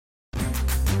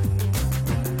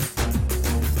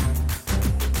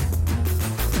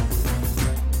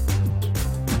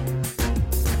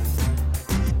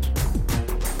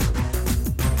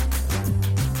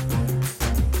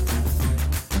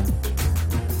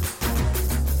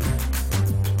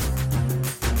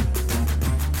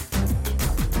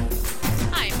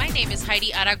name is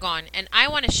Heidi Aragon, and I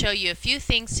want to show you a few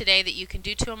things today that you can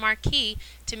do to a marquee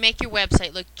to make your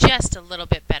website look just a little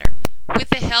bit better.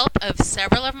 With the help of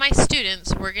several of my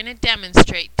students, we're going to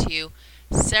demonstrate to you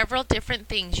several different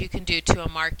things you can do to a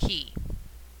marquee.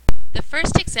 The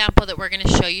first example that we're going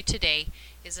to show you today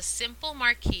is a simple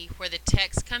marquee where the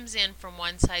text comes in from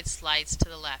one side, slides to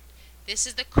the left. This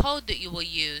is the code that you will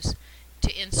use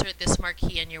to insert this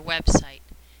marquee on your website.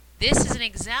 This is an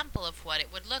example of what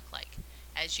it would look like.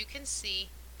 As you can see,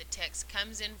 the text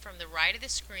comes in from the right of the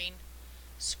screen,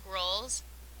 scrolls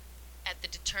at the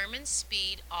determined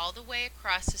speed all the way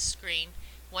across the screen.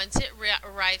 Once it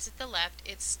arrives at the left,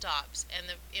 it stops and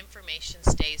the information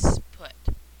stays put.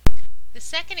 The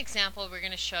second example we're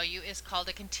going to show you is called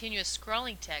a continuous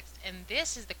scrolling text, and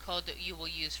this is the code that you will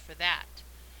use for that.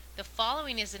 The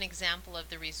following is an example of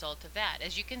the result of that.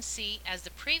 As you can see, as the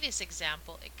previous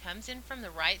example, it comes in from the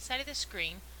right side of the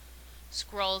screen,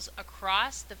 scrolls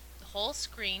across the whole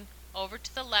screen over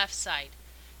to the left side,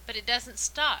 but it doesn't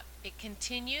stop. It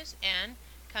continues and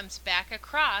comes back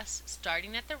across,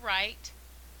 starting at the right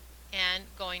and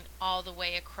going all the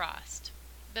way across.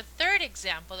 The third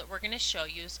example that we're going to show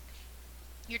you is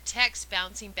your text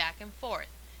bouncing back and forth.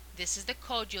 This is the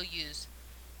code you'll use.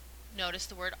 Notice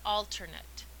the word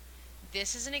alternate.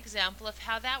 This is an example of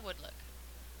how that would look.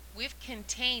 We've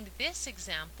contained this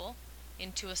example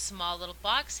into a small little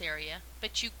box area,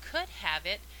 but you could have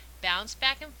it bounce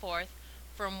back and forth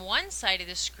from one side of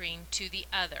the screen to the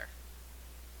other.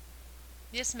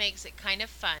 This makes it kind of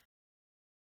fun.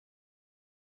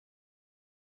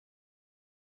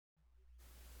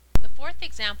 The fourth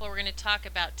example we're going to talk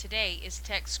about today is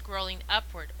text scrolling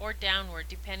upward or downward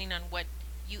depending on what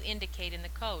you indicate in the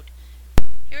code.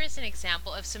 Here is an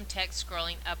example of some text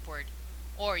scrolling upward,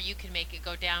 or you can make it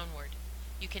go downward.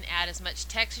 You can add as much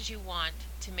text as you want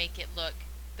to make it look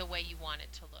the way you want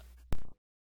it to look.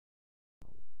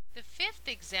 The fifth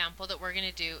example that we're going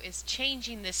to do is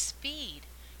changing the speed.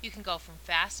 You can go from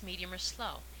fast, medium, or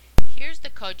slow. Here's the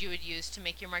code you would use to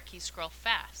make your marquee scroll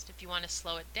fast. If you want to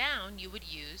slow it down, you would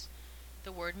use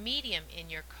the word medium in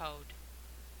your code.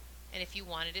 And if you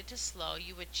wanted it to slow,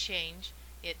 you would change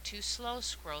it to slow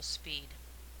scroll speed.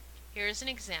 Here's an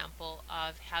example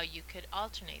of how you could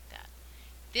alternate that.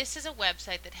 This is a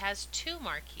website that has two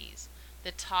marquees.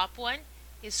 The top one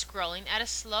is scrolling at a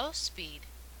slow speed.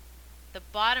 The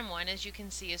bottom one, as you can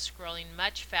see, is scrolling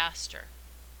much faster.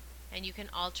 And you can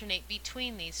alternate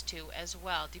between these two as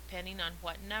well, depending on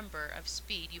what number of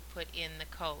speed you put in the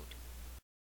code.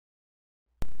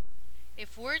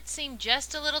 If words seem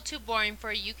just a little too boring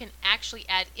for you, you can actually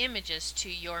add images to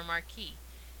your marquee.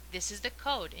 This is the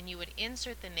code, and you would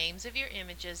insert the names of your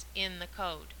images in the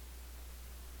code.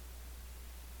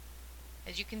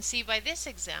 As you can see by this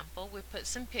example, we put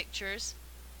some pictures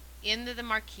into the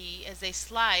marquee as they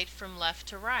slide from left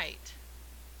to right,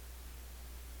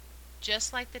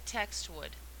 just like the text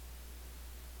would.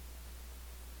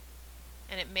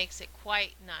 And it makes it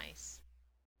quite nice.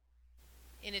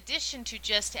 In addition to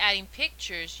just adding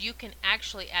pictures, you can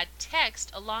actually add text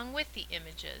along with the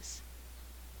images.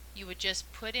 You would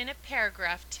just put in a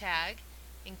paragraph tag,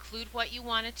 include what you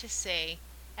wanted to say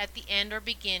at the end or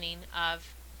beginning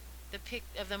of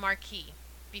the marquee,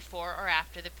 before or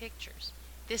after the pictures.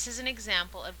 This is an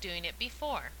example of doing it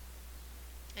before.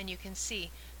 And you can see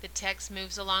the text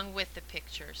moves along with the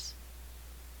pictures.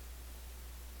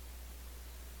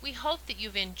 We hope that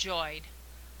you've enjoyed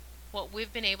what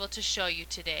we've been able to show you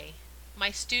today.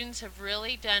 My students have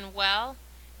really done well,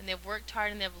 and they've worked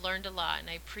hard and they've learned a lot, and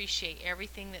I appreciate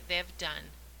everything that they've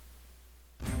done.